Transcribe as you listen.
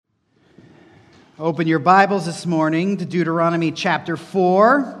Open your Bibles this morning to Deuteronomy chapter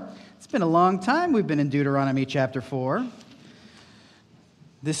 4. It's been a long time we've been in Deuteronomy chapter 4.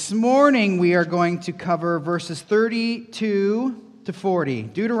 This morning we are going to cover verses 32 to 40.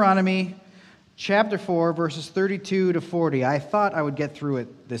 Deuteronomy chapter 4, verses 32 to 40. I thought I would get through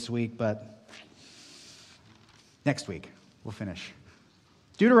it this week, but next week we'll finish.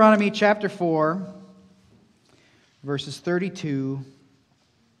 Deuteronomy chapter 4, verses 32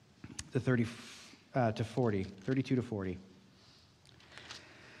 to 40. 32 to 40.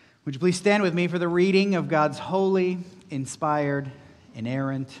 Would you please stand with me for the reading of God's holy, inspired,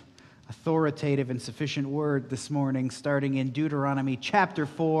 inerrant, authoritative, and sufficient word this morning, starting in Deuteronomy chapter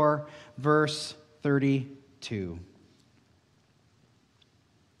 4, verse 32.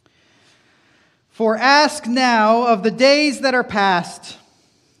 For ask now of the days that are past,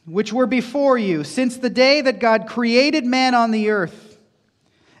 which were before you, since the day that God created man on the earth,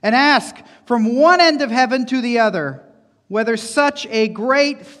 and ask from one end of heaven to the other, whether such a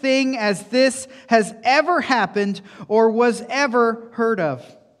great thing as this has ever happened or was ever heard of.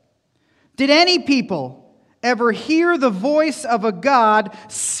 Did any people ever hear the voice of a God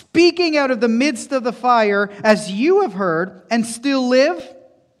speaking out of the midst of the fire as you have heard and still live?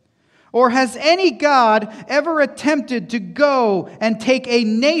 Or has any God ever attempted to go and take a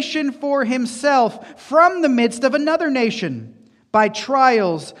nation for himself from the midst of another nation? By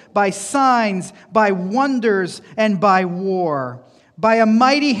trials, by signs, by wonders, and by war, by a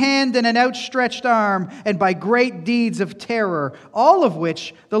mighty hand and an outstretched arm, and by great deeds of terror, all of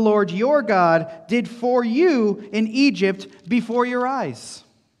which the Lord your God did for you in Egypt before your eyes.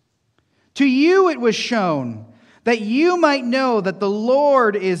 To you it was shown, that you might know that the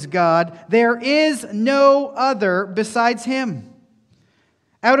Lord is God, there is no other besides him.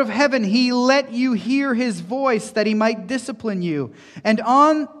 Out of heaven he let you hear his voice that he might discipline you. And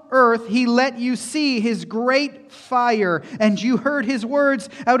on earth he let you see his great fire, and you heard his words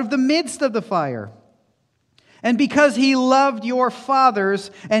out of the midst of the fire. And because he loved your fathers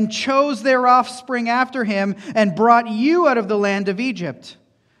and chose their offspring after him and brought you out of the land of Egypt,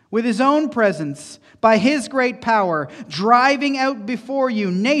 with his own presence, by his great power, driving out before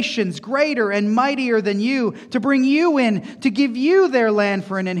you nations greater and mightier than you, to bring you in, to give you their land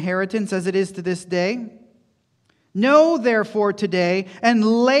for an inheritance as it is to this day. Know therefore today, and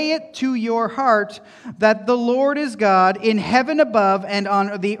lay it to your heart, that the Lord is God in heaven above and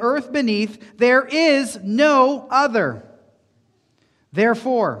on the earth beneath. There is no other.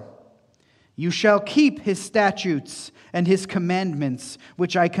 Therefore, you shall keep his statutes and his commandments,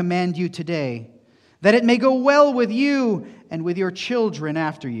 which I command you today, that it may go well with you and with your children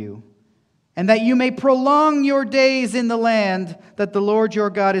after you, and that you may prolong your days in the land that the Lord your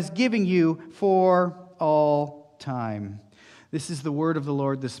God is giving you for all time. This is the word of the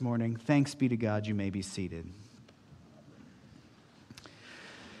Lord this morning. Thanks be to God. You may be seated.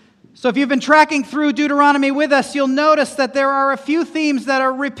 So if you've been tracking through Deuteronomy with us, you'll notice that there are a few themes that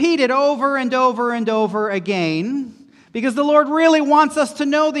are repeated over and over and over again, because the Lord really wants us to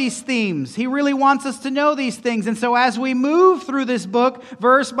know these themes. He really wants us to know these things. And so as we move through this book,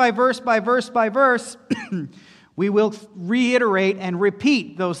 verse by verse by verse by verse, we will reiterate and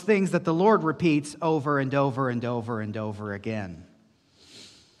repeat those things that the Lord repeats over and over and over and over again.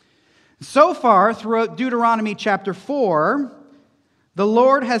 So far, throughout Deuteronomy chapter 4, the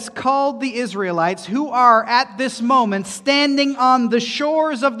Lord has called the Israelites, who are at this moment standing on the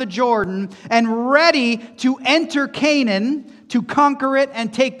shores of the Jordan and ready to enter Canaan, to conquer it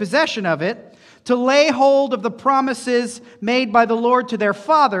and take possession of it, to lay hold of the promises made by the Lord to their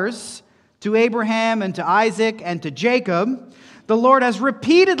fathers, to Abraham and to Isaac and to Jacob. The Lord has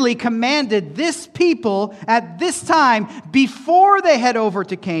repeatedly commanded this people at this time, before they head over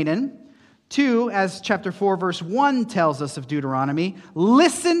to Canaan, to, as chapter 4, verse 1 tells us of Deuteronomy,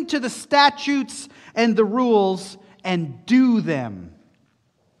 listen to the statutes and the rules and do them.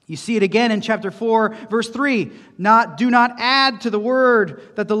 You see it again in chapter 4, verse 3. Do not add to the word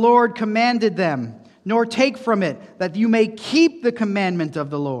that the Lord commanded them, nor take from it, that you may keep the commandment of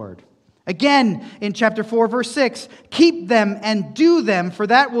the Lord. Again, in chapter 4, verse 6, keep them and do them, for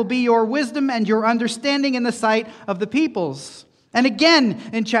that will be your wisdom and your understanding in the sight of the peoples. And again,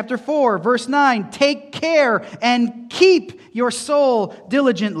 in chapter 4, verse 9, take care and keep your soul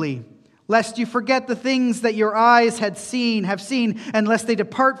diligently, lest you forget the things that your eyes have seen, and lest they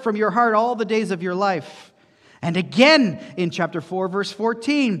depart from your heart all the days of your life. And again, in chapter 4, verse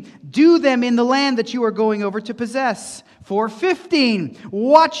 14, do them in the land that you are going over to possess. 4:15,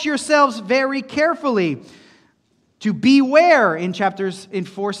 watch yourselves very carefully, To beware in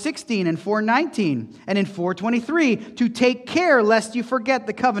 4:16 and 4:19 and in 4:23, to take care lest you forget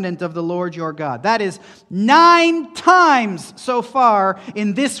the covenant of the Lord your God. That is 9 times so far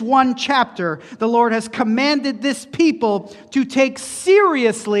in this one chapter, the Lord has commanded this people to take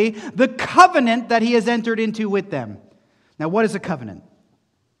seriously the covenant that He has entered into with them. Now, what is a covenant?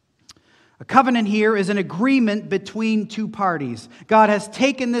 A covenant here is an agreement between two parties. God has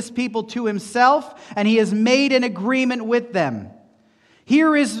taken this people to Himself, and He has made an agreement with them.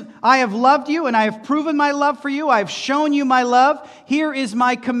 Here is, I have loved you, and I have proven my love for you. I have shown you my love. Here is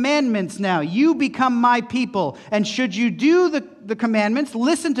my commandments now. You become my people. And should you do the commandments,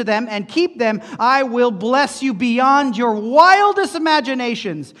 listen to them, and keep them, I will bless you beyond your wildest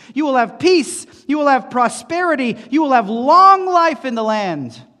imaginations. You will have peace. You will have prosperity. You will have long life in the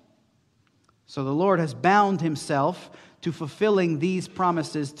land. So the Lord has bound Himself to fulfilling these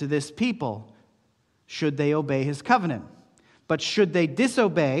promises to this people, should they obey His covenant. But should they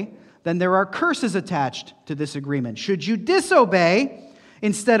disobey, then there are curses attached to this agreement. Should you disobey,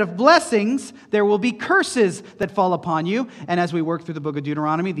 instead of blessings, there will be curses that fall upon you. And as we work through the book of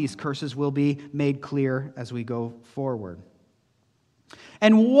Deuteronomy, these curses will be made clear as we go forward.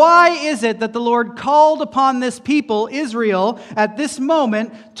 And why is it that the Lord called upon this people, Israel, at this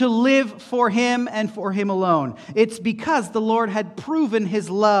moment to live for Him and for Him alone? It's because the Lord had proven His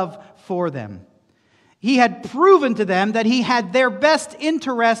love for them. He had proven to them that He had their best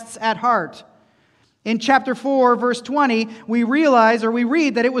interests at heart. In chapter 4, verse 20, we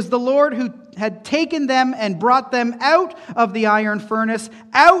read that it was the Lord who had taken them and brought them out of the iron furnace,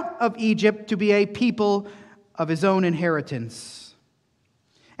 out of Egypt, to be a people of His own inheritance.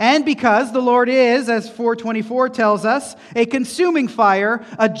 And because the Lord is, as 4:24 tells us, a consuming fire,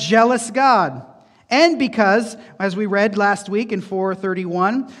 a jealous God. And because, as we read last week in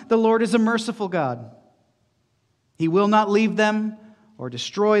 4:31, the Lord is a merciful God. He will not leave them or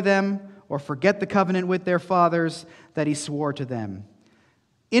destroy them or forget the covenant with their fathers that He swore to them.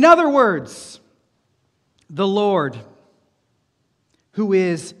 In other words, the Lord, who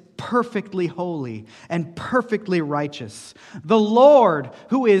is perfectly holy and perfectly righteous, the Lord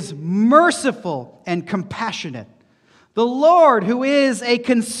who is merciful and compassionate, the Lord who is a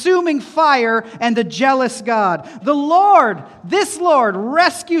consuming fire and a jealous God, this Lord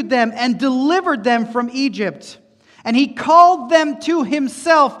rescued them and delivered them from Egypt. And He called them to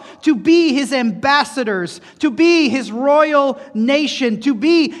Himself to be His ambassadors, to be His royal nation, to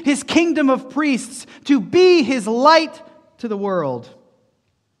be His kingdom of priests, to be His light to the world.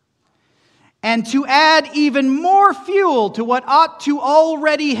 And to add even more fuel to what ought to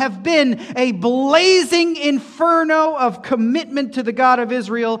already have been a blazing inferno of commitment to the God of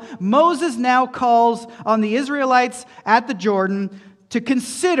Israel, Moses now calls on the Israelites at the Jordan to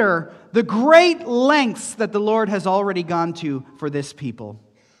consider the great lengths that the Lord has already gone to for this people.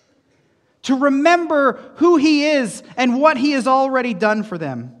 To remember who He is and what He has already done for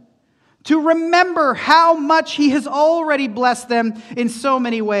them. To remember how much He has already blessed them in so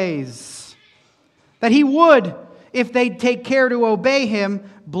many ways. That He would, if they take care to obey Him,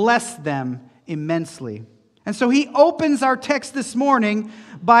 bless them immensely. And so He opens our text this morning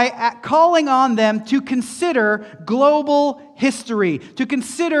by calling on them to consider global history, to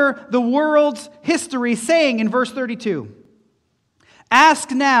consider the world's history, saying in verse 32, "Ask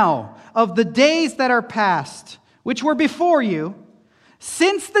now of the days that are past, which were before you,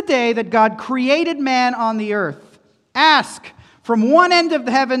 since the day that God created man on the earth. Ask from one end of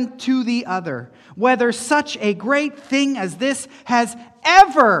heaven to the other, whether such a great thing as this has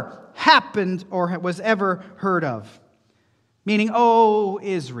ever happened or was ever heard of." Meaning, O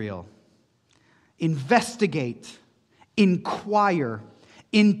Israel, investigate, inquire,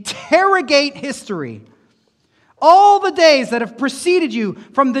 interrogate history. All the days that have preceded you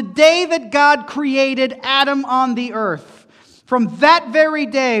from the day that God created Adam on the earth. From that very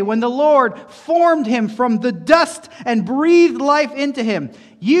day when the Lord formed him from the dust and breathed life into him.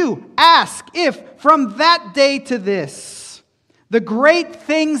 You ask if from that day to this, the great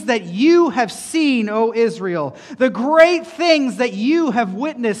things that you have seen, O Israel, the great things that you have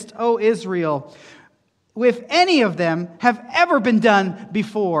witnessed, O Israel, if any of them have ever been done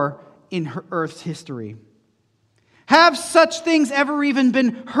before in earth's history. Have such things ever even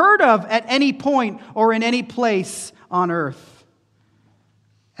been heard of at any point or in any place on earth?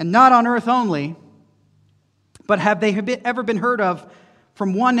 And not on earth only, but have they ever been heard of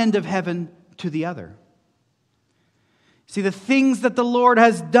from one end of heaven to the other? See, the things that the Lord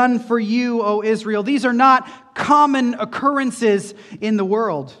has done for you, O Israel, these are not common occurrences in the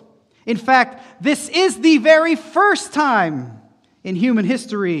world. In fact, this is the very first time in human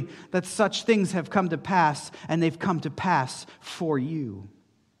history that such things have come to pass, and they've come to pass for you.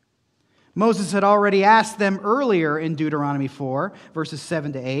 Moses had already asked them earlier in Deuteronomy 4, verses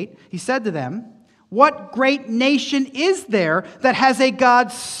 7 to 8. He said to them, "What great nation is there that has a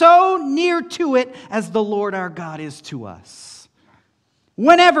God so near to it as the Lord our God is to us,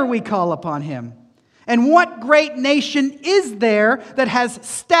 whenever we call upon him? And what great nation is there that has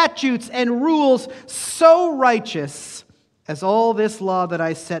statutes and rules so righteous as all this law that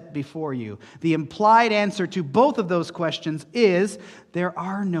I set before you?" The implied answer to both of those questions is there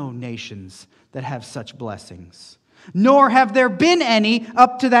are no nations that have such blessings, nor have there been any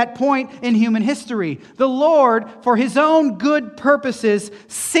up to that point in human history. The Lord, for his own good purposes,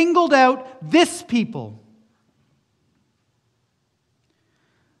 singled out this people,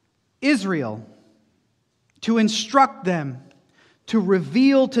 Israel, to instruct them, to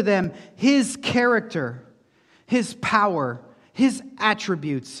reveal to them his character, his power, his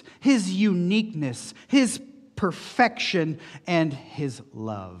attributes, his uniqueness, his perfection, and his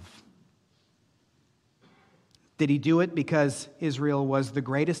love. Did he do it because Israel was the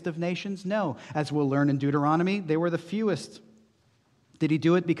greatest of nations? No. As we'll learn in Deuteronomy, they were the fewest. Did he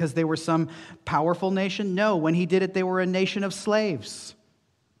do it because they were some powerful nation? No. When he did it, they were a nation of slaves.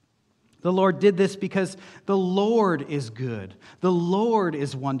 The Lord did this because the Lord is good. The Lord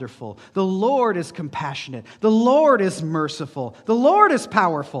is wonderful. The Lord is compassionate. The Lord is merciful. The Lord is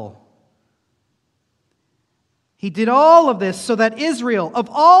powerful. He did all of this so that Israel, of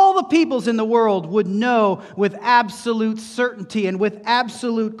all the peoples in the world, would know with absolute certainty and with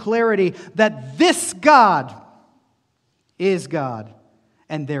absolute clarity that this God is God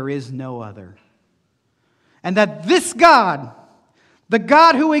and there is no other. And that this God, the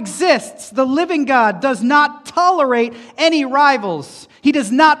God who exists, the living God, does not tolerate any rivals. He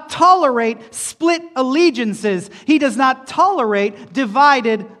does not tolerate split allegiances. He does not tolerate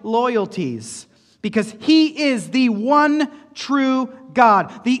divided loyalties. Because he is the one true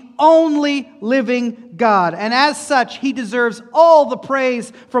God, the only living God. And as such, he deserves all the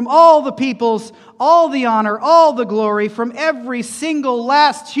praise from all the peoples, all the honor, all the glory from every single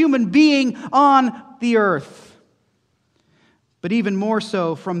last human being on the earth. But even more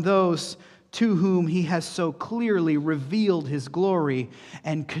so from those to whom he has so clearly revealed his glory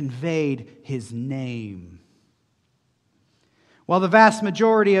and conveyed his name. While the vast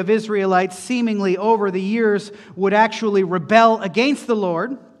majority of Israelites seemingly over the years would actually rebel against the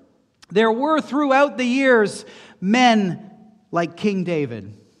Lord, there were throughout the years men like King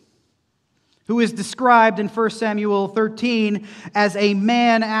David, who is described in 1 Samuel 13 as a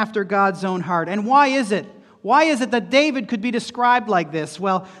man after God's own heart. And why is it? Why is it that David could be described like this?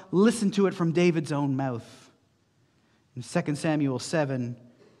 Well, listen to it from David's own mouth. In 2 Samuel 7,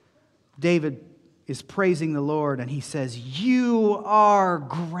 David is praising the Lord, and he says, "You are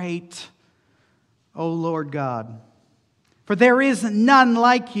great, O Lord God, for there is none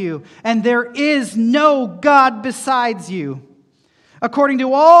like you, and there is no God besides you, according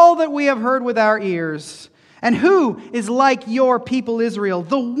to all that we have heard with our ears. And who is like your people Israel,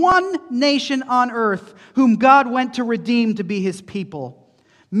 the one nation on earth whom God went to redeem to be his people,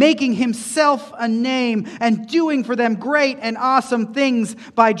 making himself a name and doing for them great and awesome things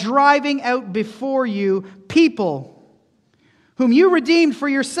by driving out before you people whom you redeemed for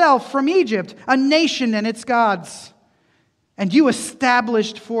yourself from Egypt, a nation and its gods. And you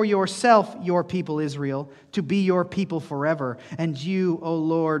established for yourself your people Israel to be your people forever. And you, O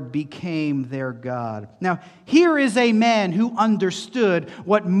Lord, became their God." Now, here is a man who understood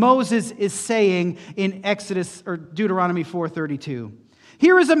what Moses is saying in Deuteronomy 4:32.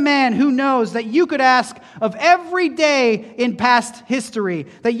 Here is a man who knows that you could ask of every day in past history,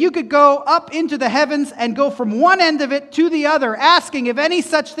 that you could go up into the heavens and go from one end of it to the other, asking if any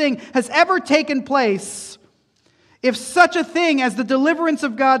such thing has ever taken place. If such a thing as the deliverance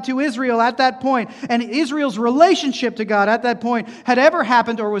of God to Israel at that point and Israel's relationship to God at that point had ever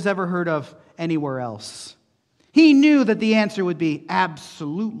happened or was ever heard of anywhere else. He knew that the answer would be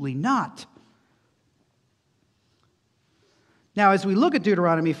absolutely not. Now, as we look at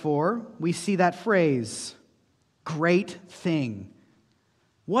Deuteronomy 4, we see that phrase, great thing.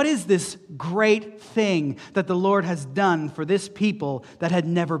 What is this great thing that the Lord has done for this people that had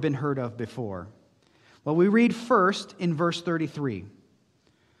never been heard of before? Well, we read first in verse 33.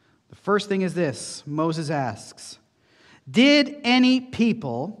 The first thing is this. Moses asks, "Did any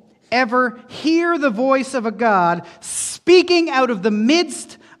people ever hear the voice of a God speaking out of the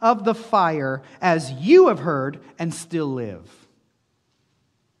midst of the fire as you have heard and still live?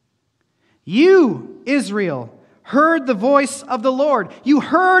 You, Israel, heard the voice of the Lord." You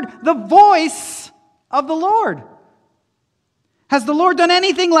heard the voice of the Lord. Has the Lord done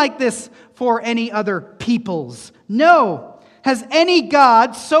anything like this for any other peoples? No. Has any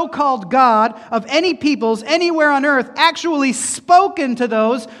God, so-called God, of any peoples anywhere on earth actually spoken to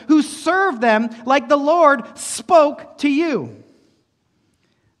those who serve them like the Lord spoke to you?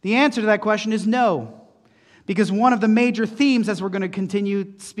 The answer to that question is no. Because one of the major themes, as we're going to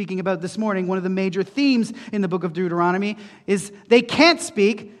continue speaking about this morning, one of the major themes in the book of Deuteronomy is they can't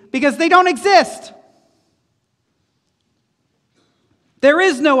speak because they don't exist. There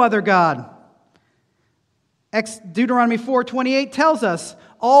is no other God. Deuteronomy 4:28 tells us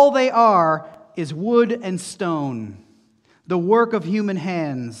all they are is wood and stone, the work of human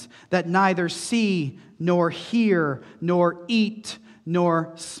hands that neither see nor hear nor eat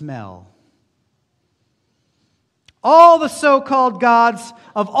nor smell. All the so-called gods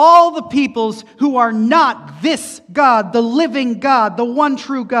of all the peoples who are not this God, the living God, the one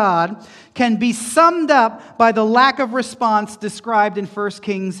true God, can be summed up by the lack of response described in 1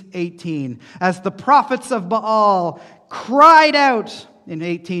 Kings 18, as the prophets of Baal cried out in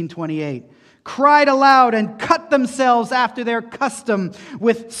 18:28, cried aloud and cut themselves after their custom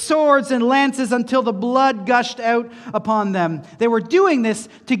with swords and lances until the blood gushed out upon them. They were doing this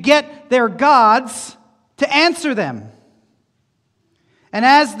to get their gods to answer them. And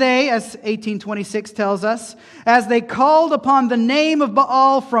as 18:26 tells us, as they called upon the name of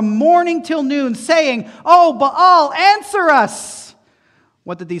Baal from morning till noon, saying, "Oh, Baal, answer us!"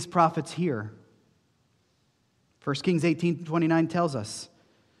 What did these prophets hear? 1 Kings 18:29 tells us,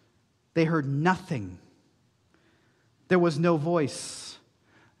 they heard nothing. There was no voice.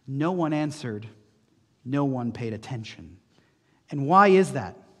 No one answered. No one paid attention. And why is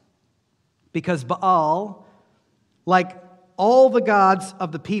that? Because Baal, like all the gods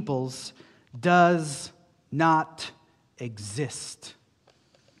of the peoples, does not exist.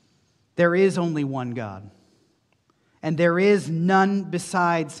 There is only one God, and there is none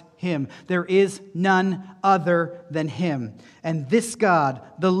besides Him. There is none other than Him. And this God,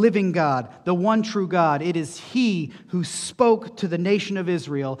 the living God, the one true God, it is He who spoke to the nation of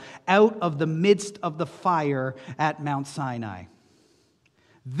Israel out of the midst of the fire at Mount Sinai.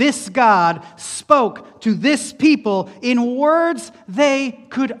 This God spoke to this people in words they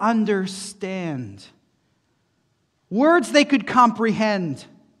could understand, words they could comprehend.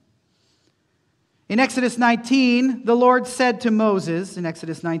 In Exodus 19, the Lord said to Moses, in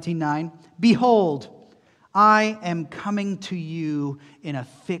Exodus 19:9, "Behold, I am coming to you in a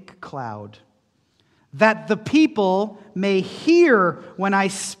thick cloud, that the people may hear when I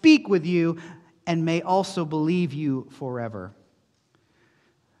speak with you and may also believe you forever."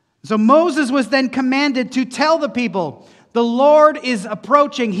 So Moses was then commanded to tell the people, the Lord is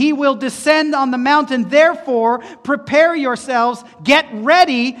approaching. He will descend on the mountain. Therefore, prepare yourselves. Get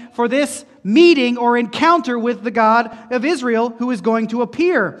ready for this meeting or encounter with the God of Israel who is going to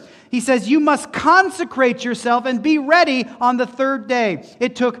appear. He says, you must consecrate yourself and be ready on the third day.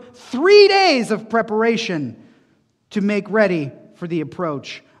 It took 3 days of preparation to make ready for the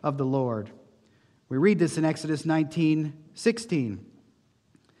approach of the Lord. We read this in Exodus 19:16.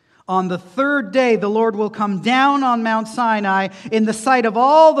 On the third day, the Lord will come down on Mount Sinai in the sight of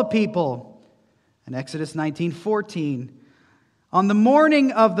all the people. In Exodus 19:14, on the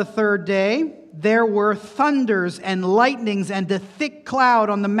morning of the third day, there were thunders and lightnings and a thick cloud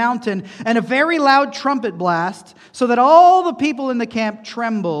on the mountain and a very loud trumpet blast, so that all the people in the camp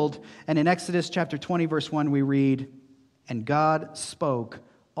trembled. And in Exodus chapter 20, verse 1, we read, and God spoke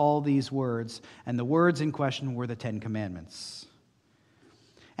all these words. And the words in question were the 10 Commandments.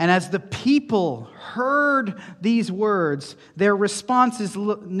 And as the people heard these words, their response is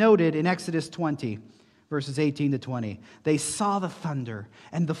noted in Exodus 20, verses 18 to 20. They saw the thunder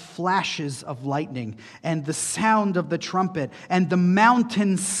and the flashes of lightning and the sound of the trumpet and the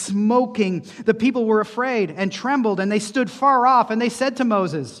mountain smoking. The people were afraid and trembled, and they stood far off, and they said to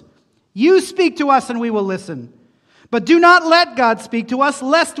Moses, "You speak to us and we will listen. But do not let God speak to us,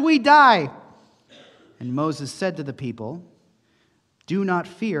 lest we die." And Moses said to the people, "Do not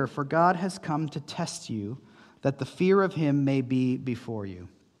fear, for God has come to test you, that the fear of Him may be before you."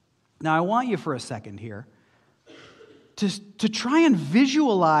 Now, I want you for a second here to try and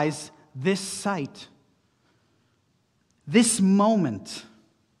visualize this sight, this moment.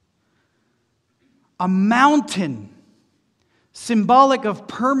 A mountain, symbolic of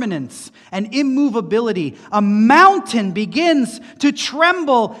permanence and immovability. A mountain begins to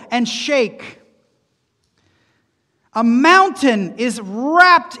tremble and shake. A mountain is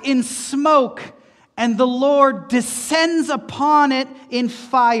wrapped in smoke, and the Lord descends upon it in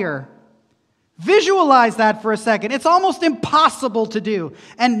fire. Visualize that for a second. It's almost impossible to do.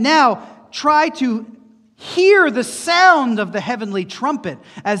 And now try to Hear the sound of the heavenly trumpet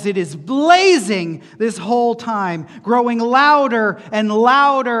as it is blazing this whole time, growing louder and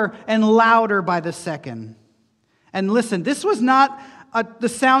louder and louder by the second. And listen, this was not the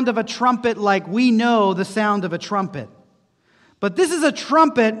sound of a trumpet like we know the sound of a trumpet. But this is a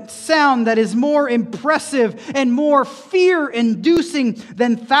trumpet sound that is more impressive and more fear-inducing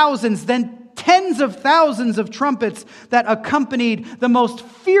than tens of thousands of trumpets that accompanied the most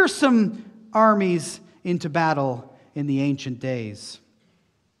fearsome armies into battle in the ancient days.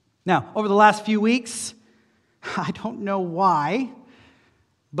 Now, over the last few weeks, I don't know why,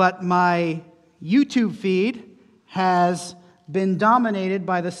 but my YouTube feed has been dominated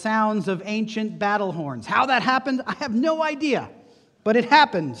by the sounds of ancient battle horns. How that happened, I have no idea, but it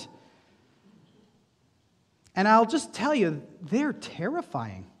happened. And I'll just tell you, they're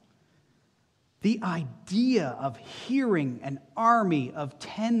terrifying. The idea of hearing an army of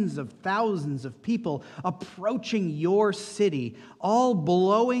tens of thousands of people approaching your city, all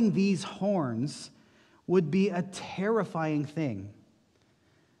blowing these horns, would be a terrifying thing.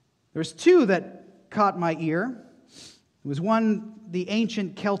 There's two that caught my ear. It was one, the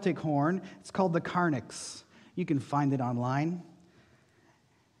ancient Celtic horn. It's called the Carnix. You can find it online.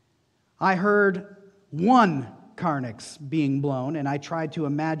 I heard one Carnix being blown, and I tried to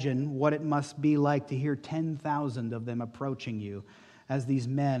imagine what it must be like to hear 10,000 of them approaching you as these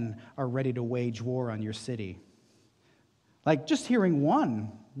men are ready to wage war on your city. Like, just hearing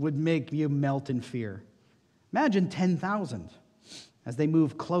one would make you melt in fear. Imagine 10,000 as they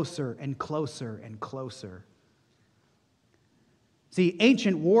move closer and closer and closer. See,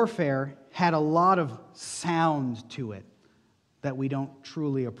 ancient warfare had a lot of sound to it that we don't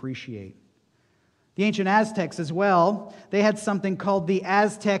truly appreciate. The ancient Aztecs as well, they had something called the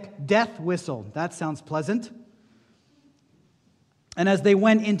Aztec death whistle. That sounds pleasant. And as they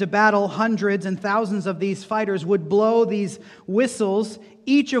went into battle, hundreds and thousands of these fighters would blow these whistles,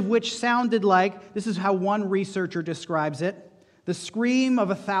 each of which sounded like, this is how one researcher describes it, the scream of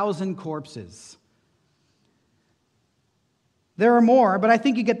 1,000 corpses. There are more, but I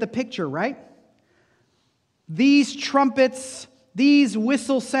think you get the picture, right? These trumpets, these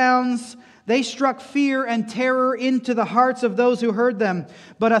whistle sounds, they struck fear and terror into the hearts of those who heard them.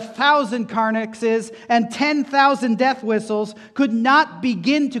 But 1,000 Carnixes and 10,000 death whistles could not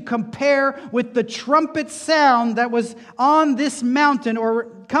begin to compare with the trumpet sound that was on this mountain or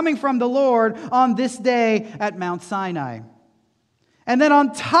coming from the Lord on this day at Mount Sinai. And then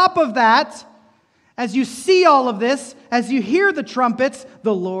on top of that, as you see all of this, as you hear the trumpets,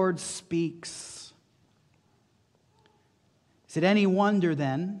 the Lord speaks. Is it any wonder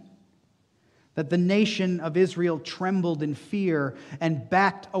then that the nation of Israel trembled in fear and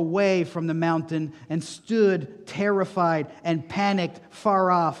backed away from the mountain and stood terrified and panicked far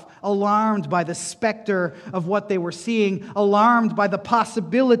off, alarmed by the specter of what they were seeing, alarmed by the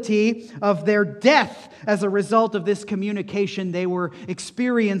possibility of their death as a result of this communication they were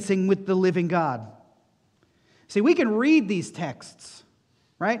experiencing with the living God? See, we can read these texts,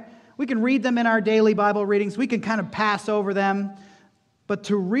 right? We can read them in our daily Bible readings. We can kind of pass over them. But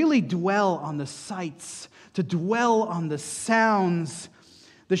to really dwell on the sights, to dwell on the sounds,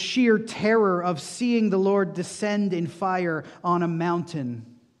 the sheer terror of seeing the Lord descend in fire on a mountain,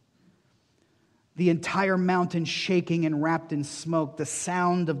 the entire mountain shaking and wrapped in smoke, the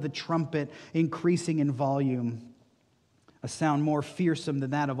sound of the trumpet increasing in volume, a sound more fearsome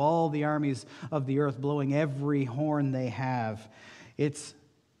than that of all the armies of the earth blowing every horn they have.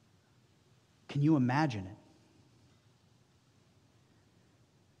 Can you imagine it?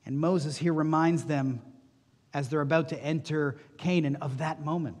 And Moses here reminds them, as they're about to enter Canaan, of that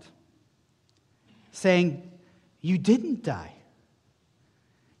moment, saying, you didn't die.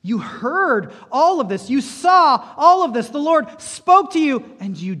 You heard all of this. You saw all of this. The Lord spoke to you,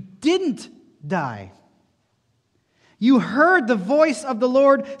 and you didn't die. You heard the voice of the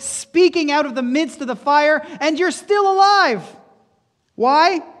Lord speaking out of the midst of the fire, and you're still alive.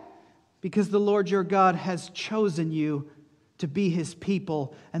 Why? Because the Lord your God has chosen you to be His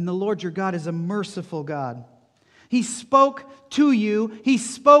people, and the Lord your God is a merciful God. He spoke to you, He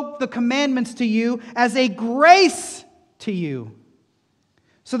spoke the commandments to you as a grace to you,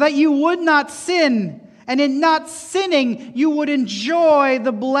 so that you would not sin, and in not sinning, you would enjoy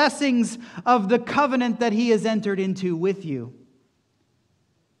the blessings of the covenant that He has entered into with you.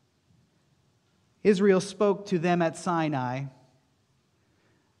 Israel spoke to them at Sinai,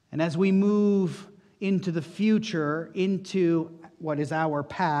 and as we move into the future, into what is our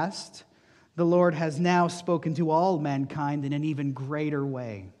past, the Lord has now spoken to all mankind in an even greater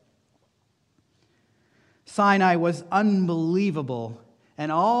way. Sinai was unbelievable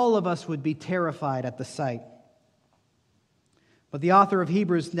and all of us would be terrified at the sight. But the author of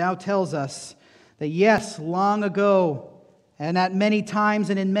Hebrews now tells us that yes, long ago, and at many times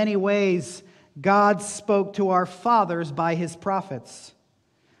and in many ways, God spoke to our fathers by his prophets.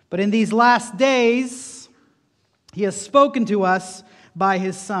 But in these last days, he has spoken to us by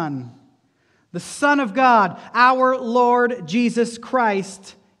his Son. The Son of God, our Lord Jesus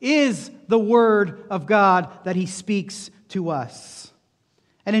Christ, is the Word of God that he speaks to us.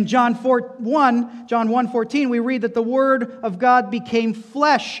 And in John 1:14, we read that the Word of God became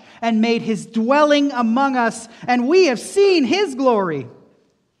flesh and made his dwelling among us, and we have seen his glory.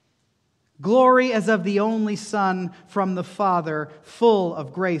 Glory as of the only Son from the Father, full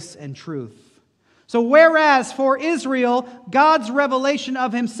of grace and truth. So whereas for Israel, God's revelation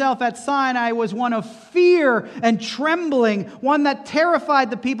of himself at Sinai was one of fear and trembling, one that terrified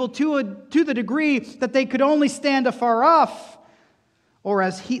the people to the degree that they could only stand afar off, or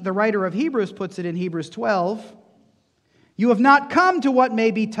as the writer of Hebrews puts it in Hebrews 12, you have not come to what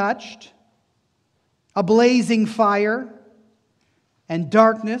may be touched, a blazing fire, and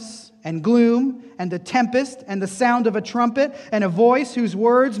darkness, and gloom, and a tempest, and the sound of a trumpet, and a voice whose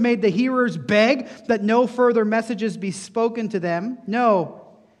words made the hearers beg that no further messages be spoken to them. No,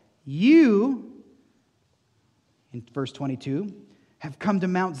 you, in verse 22, have come to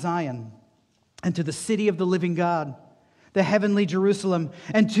Mount Zion, and to the city of the living God, the heavenly Jerusalem,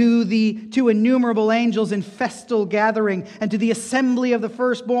 and to innumerable angels in festal gathering, and to the assembly of the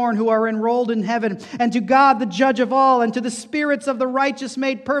firstborn who are enrolled in heaven, and to God the judge of all, and to the spirits of the righteous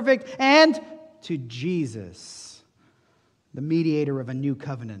made perfect, and to Jesus, the mediator of a new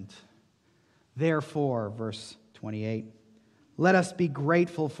covenant. Therefore, verse 28, let us be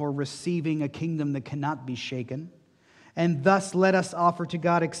grateful for receiving a kingdom that cannot be shaken, and thus let us offer to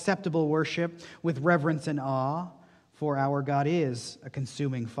God acceptable worship with reverence and awe, for our God is a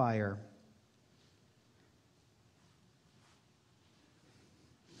consuming fire.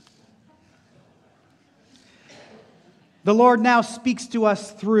 The Lord now speaks to us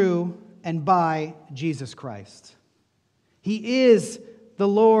through and by Jesus Christ. He is the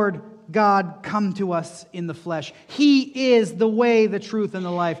Lord God come to us in the flesh. He is the way, the truth, and the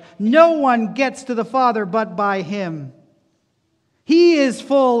life. No one gets to the Father but by him. He is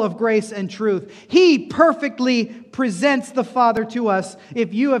full of grace and truth. He perfectly presents the Father to us.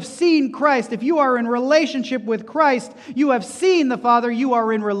 If you have seen Christ, if you are in relationship with Christ, you have seen the Father, you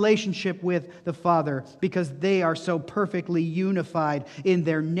are in relationship with the Father, because they are so perfectly unified in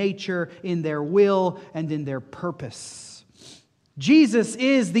their nature, in their will, and in their purpose. Jesus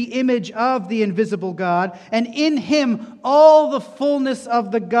is the image of the invisible God, and in him all the fullness of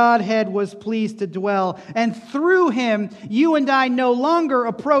the Godhead was pleased to dwell. And through him, you and I no longer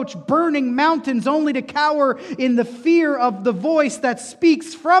approach burning mountains only to cower in the fear of the voice that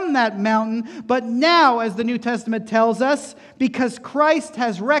speaks from that mountain. But now, as the New Testament tells us, because Christ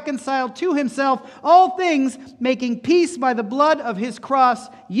has reconciled to himself all things, making peace by the blood of his cross,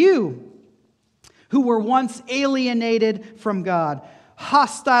 you who were once alienated from God,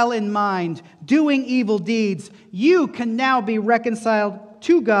 hostile in mind, doing evil deeds, you can now be reconciled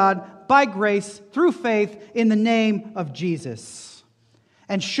to God by grace through faith in the name of Jesus.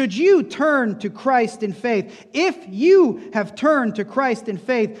 And should you turn to Christ in faith, if you have turned to Christ in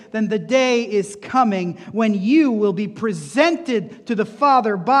faith, then the day is coming when you will be presented to the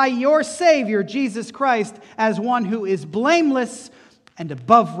Father by your Savior, Jesus Christ, as one who is blameless and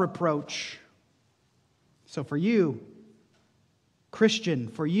above reproach. So for you, Christian,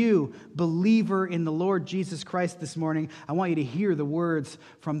 for you, believer in the Lord Jesus Christ this morning, I want you to hear the words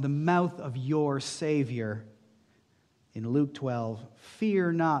from the mouth of your Savior in Luke 12.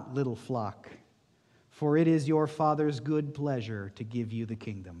 Fear not, little flock, for it is your Father's good pleasure to give you the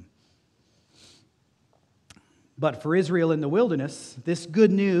kingdom. But for Israel in the wilderness, this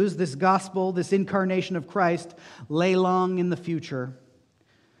good news, this gospel, this incarnation of Christ lay long in the future.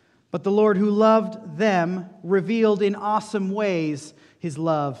 But the Lord who loved them revealed in awesome ways his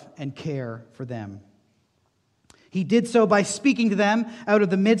love and care for them. He did so by speaking to them out of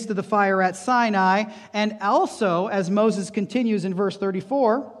the midst of the fire at Sinai, and also, as Moses continues in verse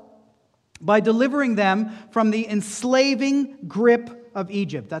 34, by delivering them from the enslaving grip of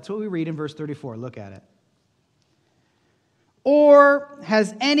Egypt. That's what we read in verse 34. Look at it. Or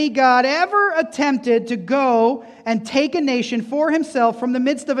has any God ever attempted to go and take a nation for himself from the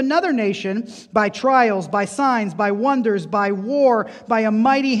midst of another nation by trials, by signs, by wonders, by war, by a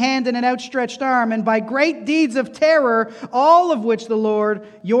mighty hand and an outstretched arm, and by great deeds of terror, all of which the Lord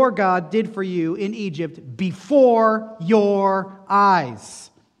your God did for you in Egypt before your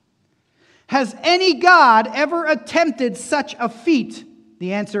eyes? Has any God ever attempted such a feat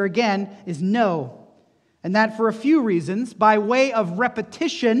The answer again is no. And that for a few reasons. By way of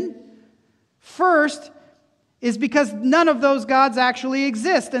repetition, first is because none of those gods actually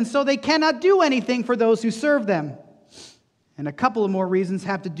exist, and so they cannot do anything for those who serve them. And a couple of more reasons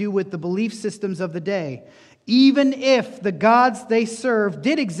have to do with the belief systems of the day. Even if the gods they serve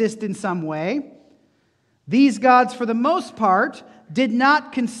did exist in some way, these gods, for the most part, did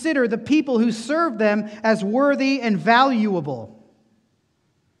not consider the people who served them as worthy and valuable.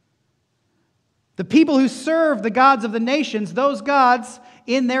 The people who served the gods of the nations, those gods,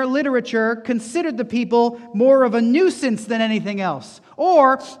 in their literature, considered the people more of a nuisance than anything else,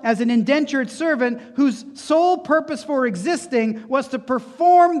 or as an indentured servant whose sole purpose for existing was to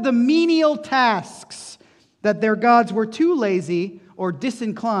perform the menial tasks that their gods were too lazy or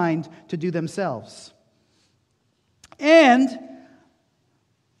disinclined to do themselves. And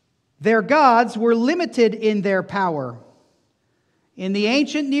their gods were limited in their power. In the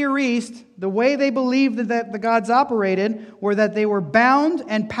ancient Near East, the way they believed that the gods operated were that they were bound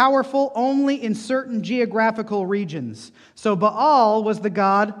and powerful only in certain geographical regions. So Baal was the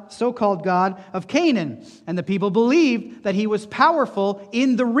god, so-called god, of Canaan. And the people believed that he was powerful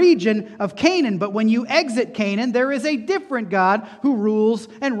in the region of Canaan. But when you exit Canaan, there is a different god who rules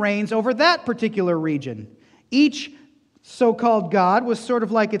and reigns over that particular region. Each so-called God was sort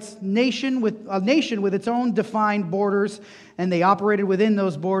of like a nation with its own defined borders, and they operated within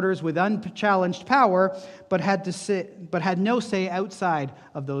those borders with unchallenged power, but had no say outside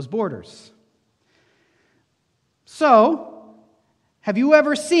of those borders. So, have you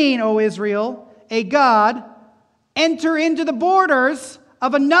ever seen, O Israel, a God enter into the borders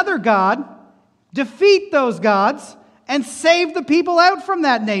of another God, defeat those gods, and save the people out from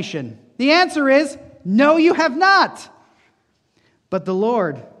that nation? The answer is, no, you have not. But the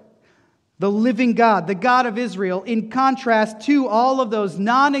Lord, the living God, the God of Israel, in contrast to all of those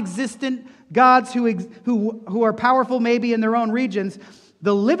non-existent gods who are powerful maybe in their own regions,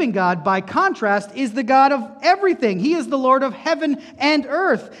 the living God, by contrast, is the God of everything. He is the Lord of heaven and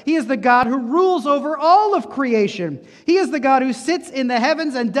earth. He is the God who rules over all of creation. He is the God who sits in the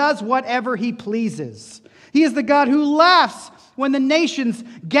heavens and does whatever He pleases. He is the God who laughs when the nations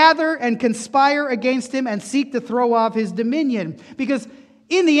gather and conspire against Him and seek to throw off His dominion. Because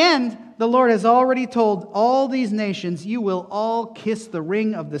in the end, the Lord has already told all these nations, you will all kiss the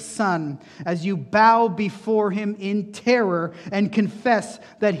ring of the Son as you bow before Him in terror and confess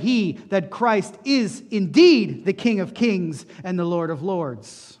that Christ is indeed the King of kings and the Lord of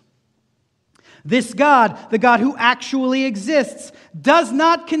lords. This God, the God who actually exists, does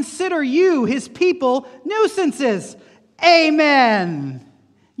not consider you, His people, nuisances. Amen.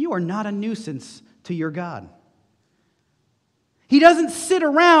 You are not a nuisance to your God. He doesn't sit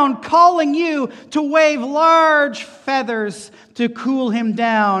around calling you to wave large feathers to cool Him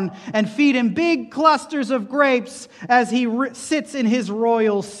down and feed Him big clusters of grapes as He sits in His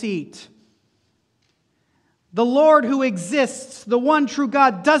royal seat. The Lord who exists, the one true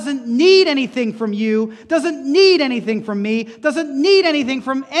God, doesn't need anything from you, doesn't need anything from me, doesn't need anything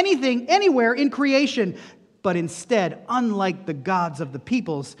from anything, anywhere in creation. But instead, unlike the gods of the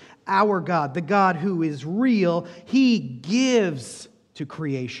peoples, our God, the God who is real, He gives to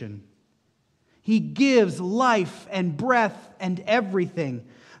creation. He gives life and breath and everything.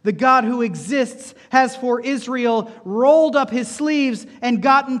 The God who exists has for Israel rolled up His sleeves and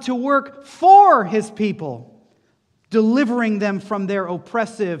gotten to work for His people, delivering them from their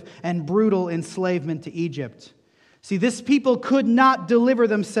oppressive and brutal enslavement to Egypt. See, this people could not deliver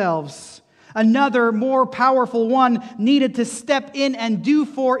themselves. Another, more powerful one needed to step in and do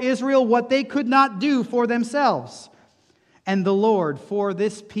for Israel what they could not do for themselves. And the Lord, for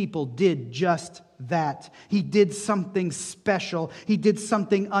this people, did just that. He did something special. He did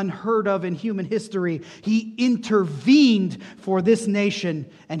something unheard of in human history. He intervened for this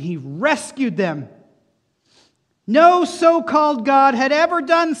nation, and He rescued them. No so-called God had ever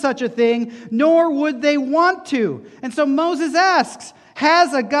done such a thing, nor would they want to. And so Moses asks,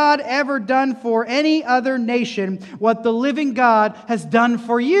 has a God ever done for any other nation what the living God has done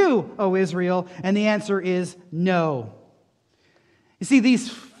for you, O Israel? And the answer is no. You see, these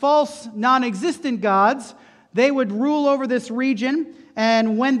false, non-existent gods, they would rule over this region,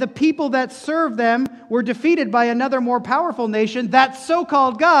 and when the people that served them were defeated by another more powerful nation, that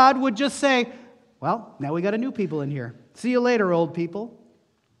so-called God would just say, well, now we got a new people in here. See you later, old people.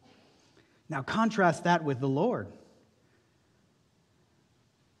 Now contrast that with the Lord.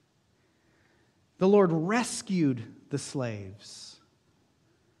 The Lord rescued the slaves.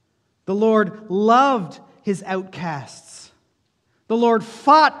 The Lord loved His outcasts. The Lord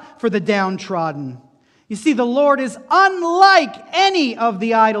fought for the downtrodden. You see, the Lord is unlike any of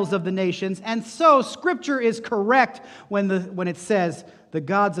the idols of the nations, and so Scripture is correct when it says the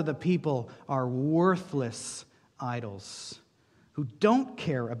gods of the people are worthless idols who don't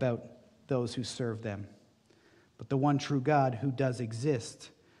care about those who serve them. But the one true God who does exist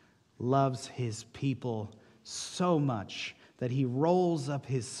loves his people so much that he rolls up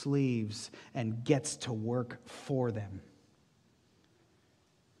his sleeves and gets to work for them.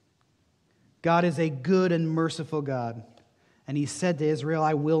 God is a good and merciful God. And he said to Israel,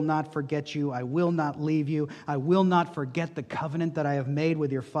 I will not forget you. I will not leave you. I will not forget the covenant that I have made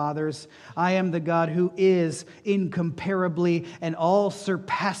with your fathers. I am the God who is incomparably and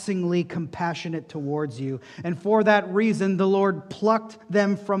all-surpassingly compassionate towards you. And for that reason, the Lord plucked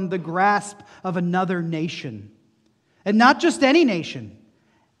them from the grasp of another nation. And not just any nation.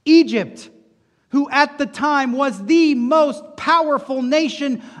 Egypt, who at the time was the most powerful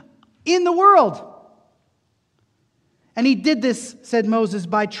nation in the world. And he did this, said Moses,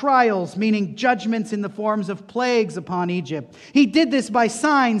 by trials, meaning judgments in the forms of plagues upon Egypt. He did this by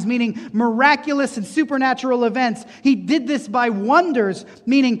signs, meaning miraculous and supernatural events. He did this by wonders,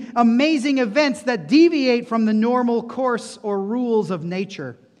 meaning amazing events that deviate from the normal course or rules of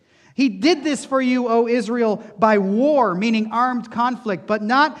nature. He did this for you, O Israel, by war, meaning armed conflict, but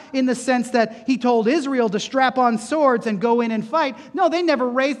not in the sense that he told Israel to strap on swords and go in and fight. No, they never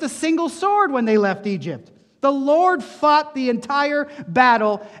raised a single sword when they left Egypt. The Lord fought the entire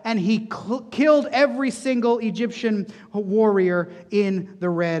battle, and he killed every single Egyptian warrior in the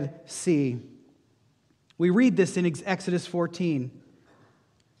Red Sea. We read this in Exodus 14.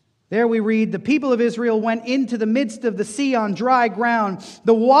 There we read, the people of Israel went into the midst of the sea on dry ground,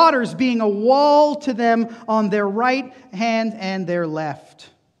 the waters being a wall to them on their right hand and their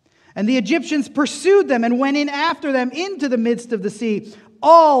left. And the Egyptians pursued them and went in after them into the midst of the sea,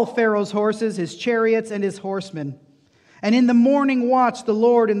 all Pharaoh's horses, his chariots, and his horsemen. And in the morning watch, the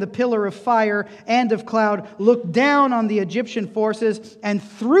Lord in the pillar of fire and of cloud looked down on the Egyptian forces and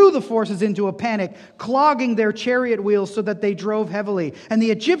threw the forces into a panic, clogging their chariot wheels so that they drove heavily. And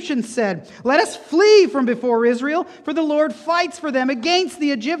the Egyptians said, let us flee from before Israel, for the Lord fights for them against the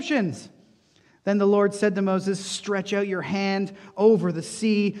Egyptians. Then the Lord said to Moses, stretch out your hand over the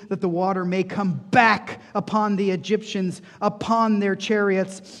sea, that the water may come back upon the Egyptians, upon their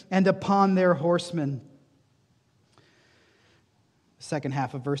chariots, and upon their horsemen. The second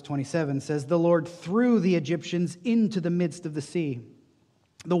half of verse 27 says, the Lord threw the Egyptians into the midst of the sea.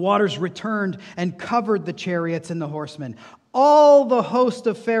 The waters returned and covered the chariots and the horsemen. All the host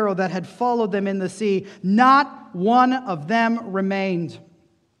of Pharaoh that had followed them in the sea, not one of them remained.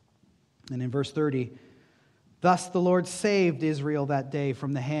 And in verse 30, thus the Lord saved Israel that day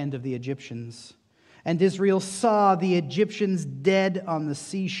from the hand of the Egyptians. And Israel saw the Egyptians dead on the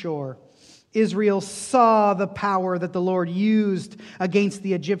seashore. Israel saw the power that the Lord used against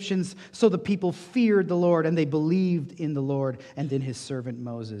the Egyptians, so the people feared the Lord, and they believed in the Lord and in his servant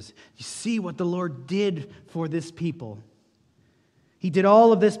Moses. You see what the Lord did for this people. He did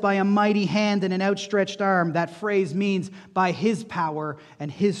all of this by a mighty hand and an outstretched arm. That phrase means by his power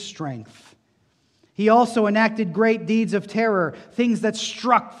and his strength. He also enacted great deeds of terror, things that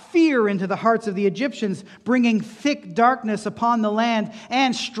struck fear into the hearts of the Egyptians, bringing thick darkness upon the land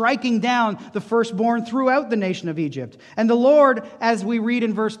and striking down the firstborn throughout the nation of Egypt. And the Lord, as we read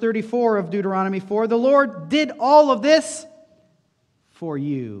in verse 34 of Deuteronomy 4, the Lord did all of this for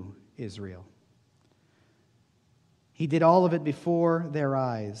you, Israel. He did all of it before their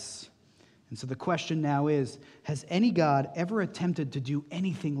eyes. And so the question now is, has any God ever attempted to do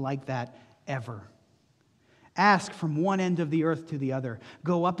anything like that ever? Ask from one end of the earth to the other.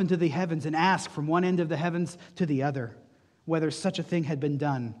 Go up into the heavens and ask from one end of the heavens to the other whether such a thing had been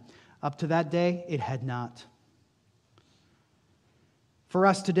done. Up to that day, it had not. For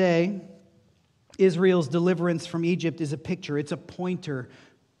us today, Israel's deliverance from Egypt is a picture. It's a pointer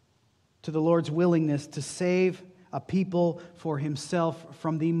to the Lord's willingness to save a people for himself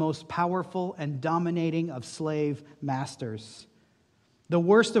from the most powerful and dominating of slave masters. The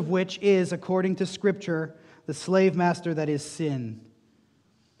worst of which is, according to Scripture, the slave master that is sin.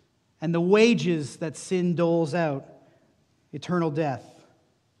 And the wages that sin doles out, eternal death.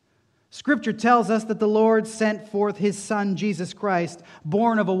 Scripture tells us that the Lord sent forth his Son, Jesus Christ,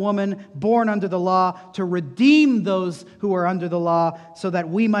 born of a woman, born under the law, to redeem those who are under the law, so that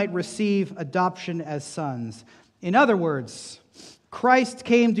we might receive adoption as sons. In other words, Christ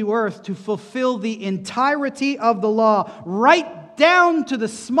came to earth to fulfill the entirety of the law, right down to the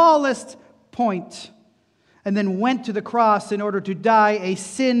smallest point, and then went to the cross in order to die a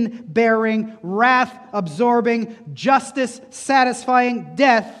sin-bearing, wrath-absorbing, justice-satisfying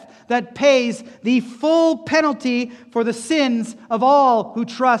death that pays the full penalty for the sins of all who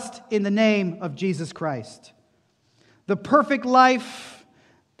trust in the name of Jesus Christ. The perfect life,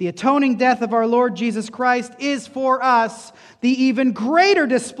 the atoning death of our Lord Jesus Christ is for us the even greater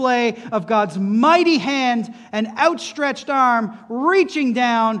display of God's mighty hand and outstretched arm reaching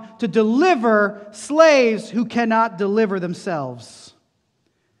down to deliver slaves who cannot deliver themselves.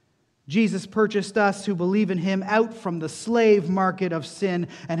 Jesus purchased us who believe in Him out from the slave market of sin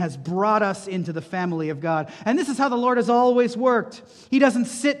and has brought us into the family of God. And this is how the Lord has always worked. He doesn't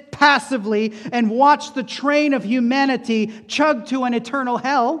sit passively and watch the train of humanity chug to an eternal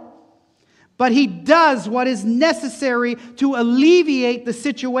hell. But He does what is necessary to alleviate the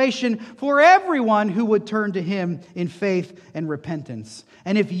situation for everyone who would turn to Him in faith and repentance.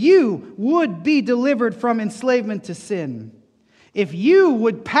 And if you would be delivered from enslavement to sin, if you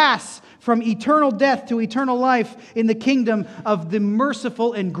would pass from eternal death to eternal life in the kingdom of the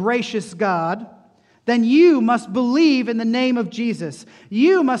merciful and gracious God, then you must believe in the name of Jesus.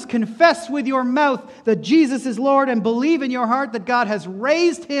 You must confess with your mouth that Jesus is Lord and believe in your heart that God has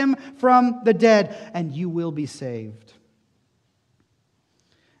raised Him from the dead, and you will be saved.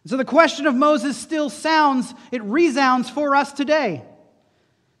 So the question of Moses still resounds for us today.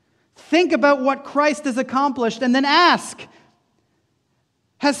 Think about what Christ has accomplished and then ask,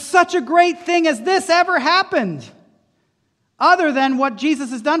 has such a great thing as this ever happened? Other than what Jesus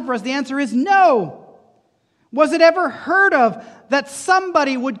has done for us, the answer is no. Was it ever heard of that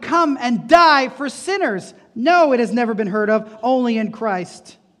somebody would come and die for sinners? No, it has never been heard of, only in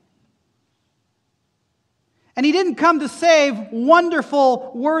Christ. And He didn't come to save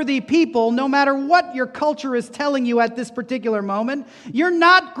wonderful, worthy people, no matter what your culture is telling you at this particular moment. You're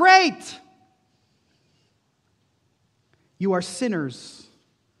not great. You are sinners.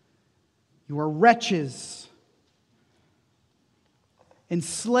 You are wretches.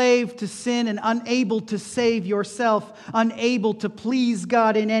 Enslaved to sin and unable to save yourself, unable to please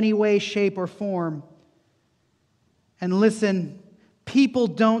God in any way, shape, or form. And listen, people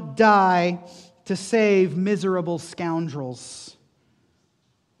don't die to save miserable scoundrels.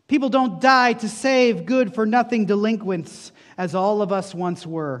 People don't die to save good-for-nothing delinquents, as all of us once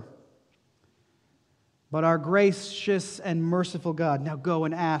were. But our gracious and merciful God, now go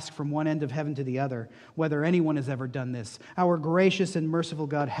and ask from one end of heaven to the other whether anyone has ever done this. Our gracious and merciful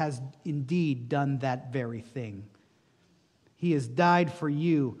God has indeed done that very thing. He has died for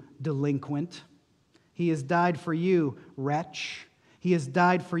you, delinquent. He has died for you, wretch. He has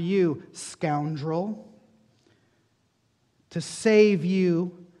died for you, scoundrel. To save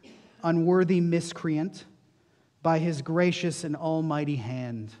you, unworthy miscreant, by His gracious and almighty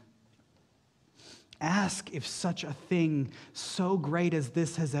hand. Ask if such a thing so great as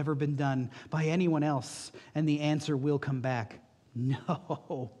this has ever been done by anyone else, and the answer will come back,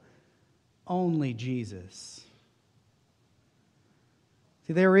 no, only Jesus.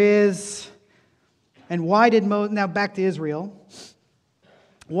 See, there is, and why did now back to Israel.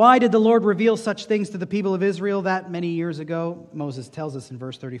 Why did the Lord reveal such things to the people of Israel that many years ago? Moses tells us in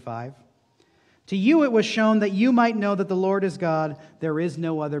verse 35. To you it was shown that you might know that the Lord is God, there is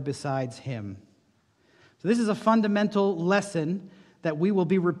no other besides Him. So this is a fundamental lesson that we will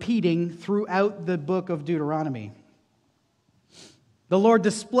be repeating throughout the book of Deuteronomy. The Lord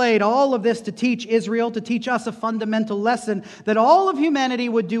displayed all of this to teach Israel, to teach us a fundamental lesson that all of humanity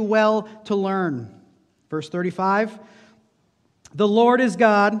would do well to learn. Verse 35, the Lord is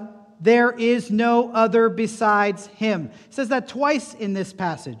God, there is no other besides Him. It says that twice in this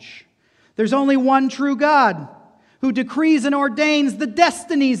passage. There's only one true God, who decrees and ordains the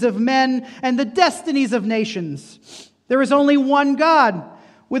destinies of men and the destinies of nations. There is only one God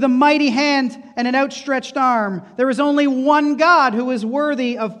with a mighty hand and an outstretched arm. There is only one God who is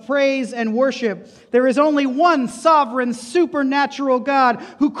worthy of praise and worship. There is only one sovereign, supernatural God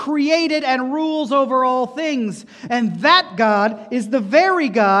who created and rules over all things. And that God is the very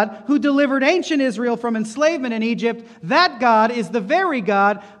God who delivered ancient Israel from enslavement in Egypt. That God is the very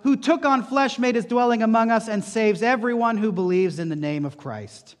God who took on flesh, made His dwelling among us, and saves everyone who believes in the name of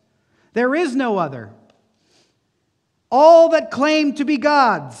Christ. There is no other. All that claim to be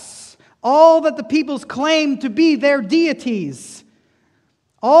gods, all that the peoples claim to be their deities,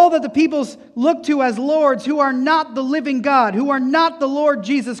 all that the peoples look to as lords who are not the living God, who are not the Lord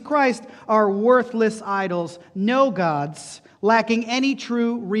Jesus Christ, are worthless idols, no gods, lacking any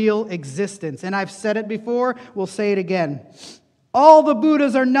true, real existence. And I've said it before, we'll say it again. All the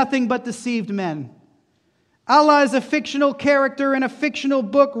Buddhas are nothing but deceived men. Allah is a fictional character in a fictional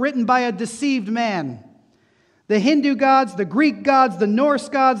book written by a deceived man. The Hindu gods, the Greek gods, the Norse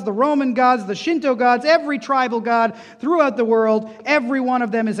gods, the Roman gods, the Shinto gods, every tribal god throughout the world, every one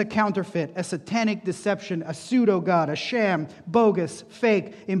of them is a counterfeit, a satanic deception, a pseudo-god, a sham, bogus,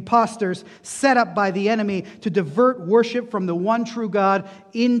 fake, imposters set up by the enemy to divert worship from the one true God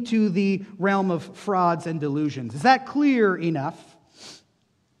into the realm of frauds and delusions. Is that clear enough?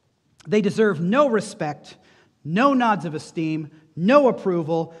 They deserve no respect, no nods of esteem, no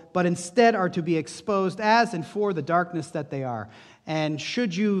approval, but instead are to be exposed as and for the darkness that they are. And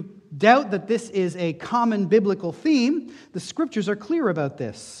should you doubt that this is a common biblical theme, the scriptures are clear about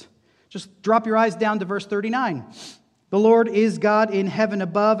this. Just drop your eyes down to verse 39. The Lord is God in heaven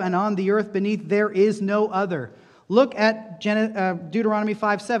above, and on the earth beneath there is no other. Look at Deuteronomy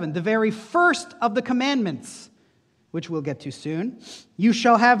 5:7, the very first of the commandments, which we'll get to soon. You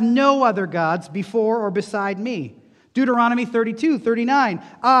shall have no other gods before or beside me. Deuteronomy 32:39,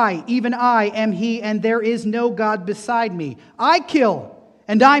 I, even I, am He, and there is no God beside me. I kill,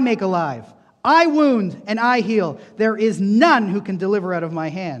 and I make alive. I wound, and I heal. There is none who can deliver out of my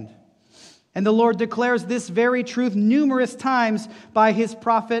hand. And the Lord declares this very truth numerous times by His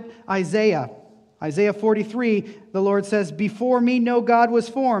prophet Isaiah. Isaiah 43, the Lord says, Before me no God was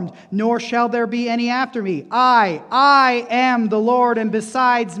formed, nor shall there be any after me. I am the Lord, and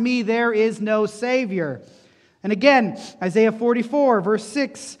besides me there is no Savior. And again, Isaiah 44, verse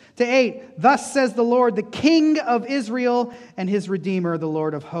 6 to 8, Thus says the Lord, the King of Israel and His Redeemer, the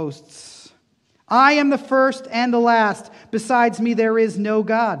Lord of hosts. I am the first and the last. Besides me there is no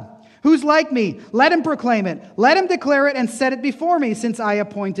God. Who's like me? Let him proclaim it. Let him declare it and set it before me, since I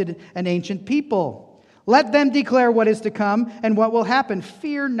appointed an ancient people. Let them declare what is to come and what will happen.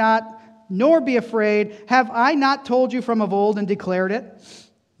 Fear not, nor be afraid. Have I not told you from of old and declared it?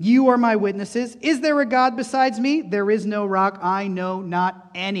 You are my witnesses. Is there a God besides me? There is no rock. I know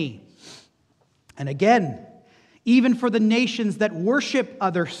not any. And again, even for the nations that worship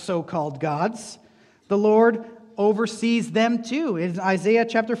other so-called gods, the Lord oversees them too. In Isaiah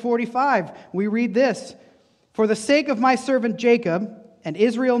chapter 45, we read this, For the sake of my servant Jacob and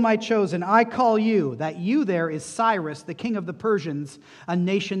Israel my chosen, I call you. That you there is Cyrus, the king of the Persians, a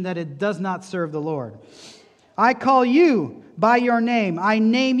nation that it does not serve the Lord. I call you by your name. I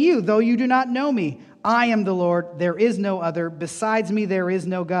name you, though you do not know me. I am the Lord. There is no other. Besides me, there is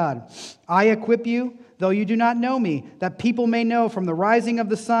no God. I equip you, though you do not know me, that people may know from the rising of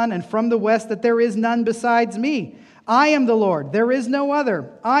the sun and from the west that there is none besides me. I am the Lord. There is no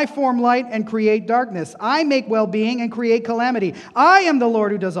other. I form light and create darkness. I make well-being and create calamity. I am the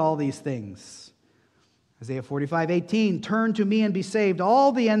Lord who does all these things. Isaiah 45:18, Turn to me and be saved,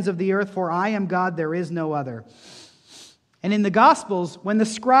 all the ends of the earth, for I am God, there is no other. And in the Gospels, when the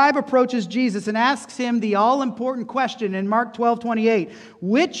scribe approaches Jesus and asks him the all-important question in Mark 12:28,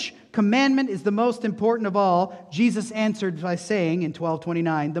 which commandment is the most important of all? Jesus answered by saying in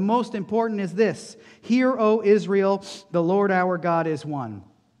 12:29, the most important is this, Hear, O Israel, the Lord our God is one.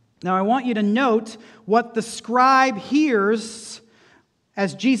 Now I want you to note what the scribe hears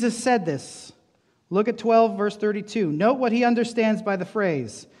as Jesus said this. Look at 12, verse 32. Note what he understands by the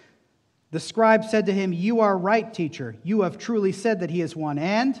phrase. The scribe said to him, You are right, teacher. You have truly said that He is one,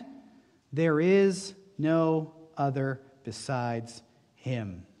 and there is no other besides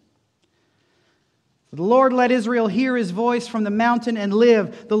Him. The Lord let Israel hear His voice from the mountain and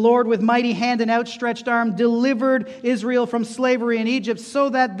live. The Lord with mighty hand and outstretched arm delivered Israel from slavery in Egypt so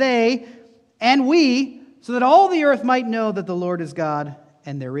that they and we, so that all the earth might know that the Lord is God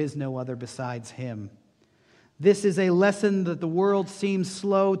and there is no other besides Him. This is a lesson that the world seems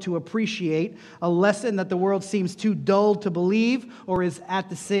slow to appreciate, a lesson that the world seems too dull to believe, or is at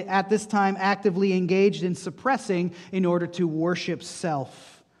this time actively engaged in suppressing in order to worship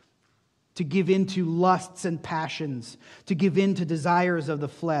self, to give in to lusts and passions, to give in to desires of the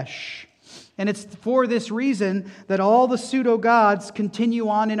flesh. And it's for this reason that all the pseudo-gods continue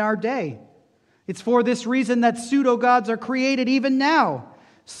on in our day. It's for this reason that pseudo-gods are created even now,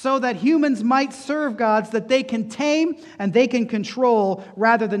 so that humans might serve gods that they can tame and they can control,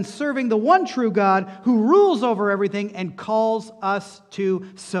 rather than serving the one true God who rules over everything and calls us to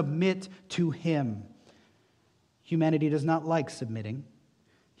submit to Him. Humanity does not like submitting.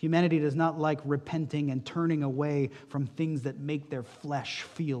 Humanity does not like repenting and turning away from things that make their flesh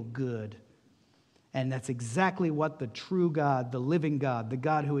feel good. And that's exactly what the true God, the living God, the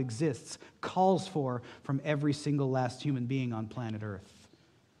God who exists, calls for from every single last human being on planet Earth.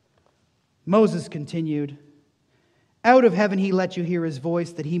 Moses continued, Out of heaven He let you hear His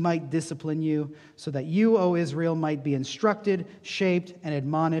voice, that He might discipline you, so that you, O Israel, might be instructed, shaped, and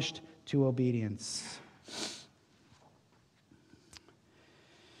admonished to obedience.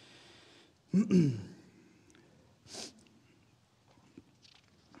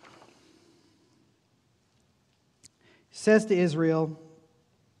 says to Israel,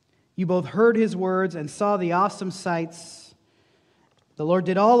 "You both heard his words and saw the awesome sights. The Lord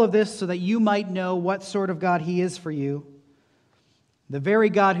did all of this so that you might know what sort of God he is for you. The very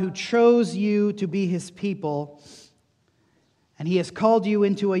God who chose you to be his people, and he has called you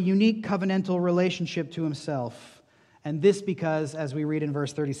into a unique covenantal relationship to himself. And this because, as we read in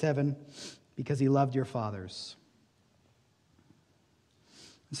verse 37, because he loved your fathers."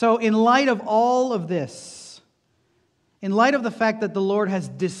 So in light of all of this, in light of the fact that the Lord has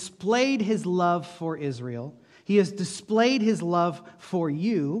displayed his love for Israel, he has displayed his love for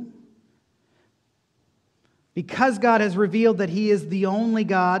you, because God has revealed that he is the only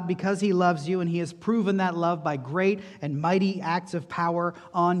God, because he loves you, and he has proven that love by great and mighty acts of power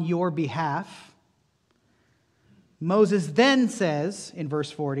on your behalf, Moses then says in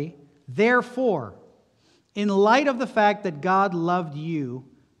verse 40, "Therefore, in light of the fact that God loved you,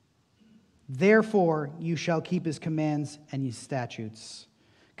 therefore you shall keep his commands and his statutes.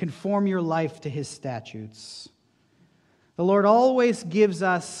 Conform your life to his statutes." The Lord always gives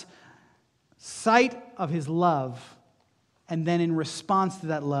us sight of his love, and then in response to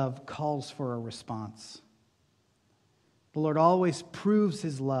that love calls for a response. The Lord always proves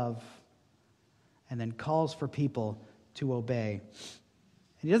his love and then calls for people to obey.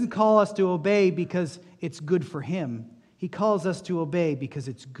 And he doesn't call us to obey because it's good for him. He calls us to obey because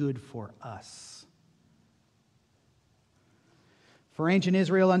it's good for us. For ancient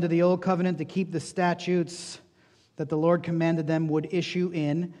Israel under the Old Covenant to keep the statutes that the Lord commanded them would issue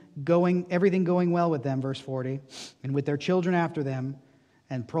in, everything going well with them, verse 40, and with their children after them,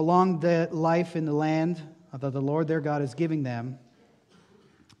 and prolong the life in the land that the Lord their God is giving them.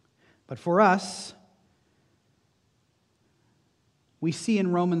 But for us, we see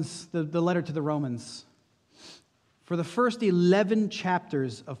in Romans, the letter to the Romans, for the first 11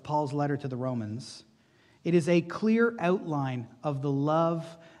 chapters of Paul's letter to the Romans, it is a clear outline of the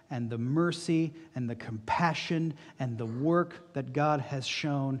love and the mercy and the compassion and the work that God has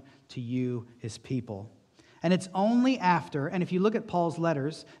shown to you, his people. And it's only after, and if you look at Paul's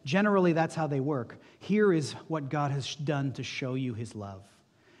letters, generally that's how they work. Here is what God has done to show you his love.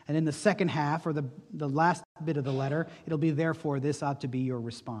 And in the second half, or the last bit of the letter, it'll be, "Therefore, this ought to be your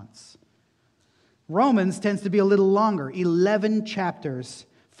response." Romans tends to be a little longer. 11 chapters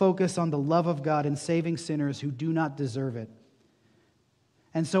focus on the love of God in saving sinners who do not deserve it.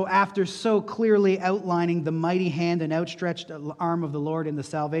 And so after so clearly outlining the mighty hand and outstretched arm of the Lord in the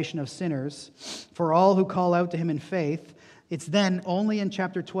salvation of sinners, for all who call out to him in faith, it's then only in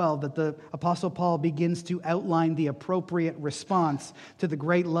chapter 12 that the Apostle Paul begins to outline the appropriate response to the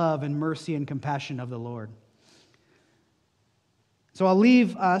great love and mercy and compassion of the Lord. So I'll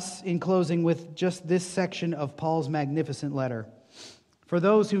leave us in closing with just this section of Paul's magnificent letter. For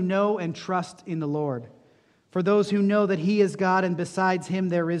those who know and trust in the Lord, for those who know that he is God and besides him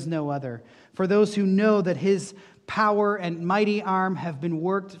there is no other, for those who know that his power and mighty arm have been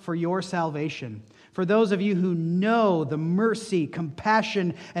worked for your salvation, for those of you who know the mercy,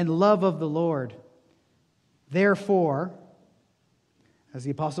 compassion, and love of the Lord, therefore, as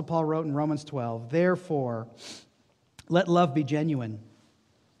the Apostle Paul wrote in Romans 12, therefore, let love be genuine.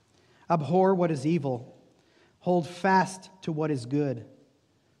 Abhor what is evil. Hold fast to what is good.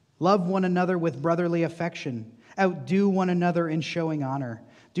 Love one another with brotherly affection. Outdo one another in showing honor.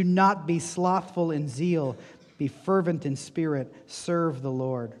 Do not be slothful in zeal. Be fervent in spirit. Serve the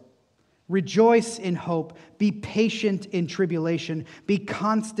Lord. Rejoice in hope. Be patient in tribulation. Be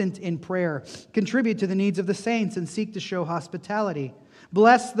constant in prayer. Contribute to the needs of the saints and seek to show hospitality.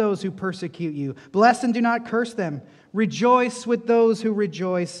 Bless those who persecute you. Bless and do not curse them. Rejoice with those who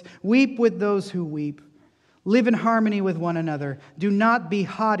rejoice. Weep with those who weep. Live in harmony with one another. Do not be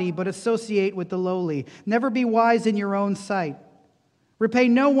haughty, but associate with the lowly. Never be wise in your own sight. Repay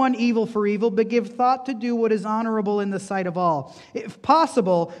no one evil for evil, but give thought to do what is honorable in the sight of all. If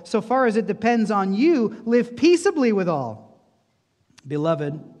possible, so far as it depends on you, live peaceably with all.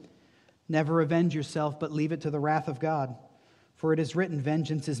 Beloved, never avenge yourself, but leave it to the wrath of God. For it is written,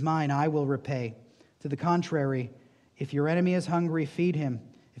 "Vengeance is mine, I will repay." To the contrary, if your enemy is hungry, feed him.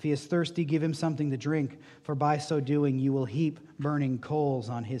 If he is thirsty, give him something to drink, for by so doing you will heap burning coals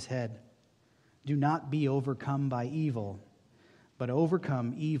on his head. Do not be overcome by evil, but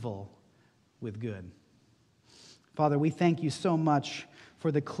overcome evil with good. Father, we thank you so much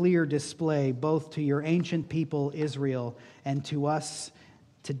for the clear display, both to your ancient people, Israel, and to us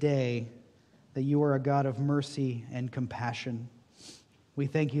today, that you are a God of mercy and compassion. We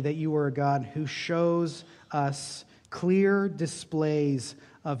thank you that you are a God who shows us clear displays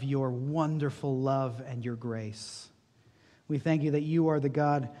of your wonderful love and your grace. We thank you that you are the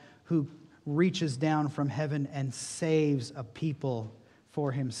God who reaches down from heaven and saves a people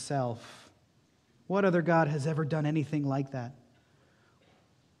for himself. What other God has ever done anything like that?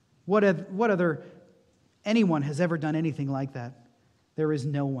 What other anyone has ever done anything like that? There is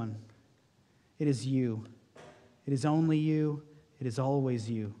no one. It is you. It is only you. It is always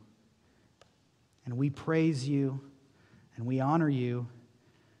you. And we praise you and we honor you.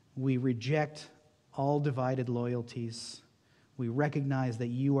 We reject all divided loyalties. We recognize that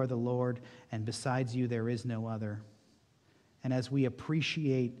you are the Lord, and besides you there is no other. And as we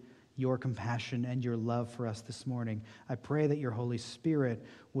appreciate your compassion and your love for us this morning, I pray that your Holy Spirit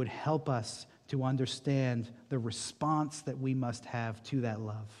would help us to understand the response that we must have to that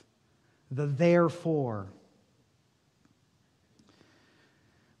love. The therefore.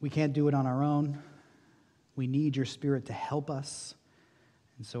 We can't do it on our own. We need your Spirit to help us.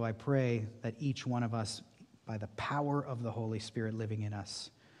 And so I pray that each one of us, by the power of the Holy Spirit living in us,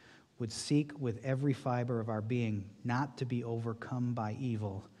 would seek with every fiber of our being not to be overcome by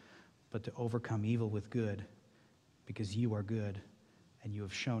evil, but to overcome evil with good, because you are good, and you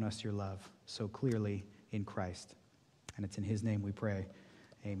have shown us your love so clearly in Christ. And it's in his name we pray.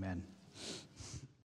 Amen.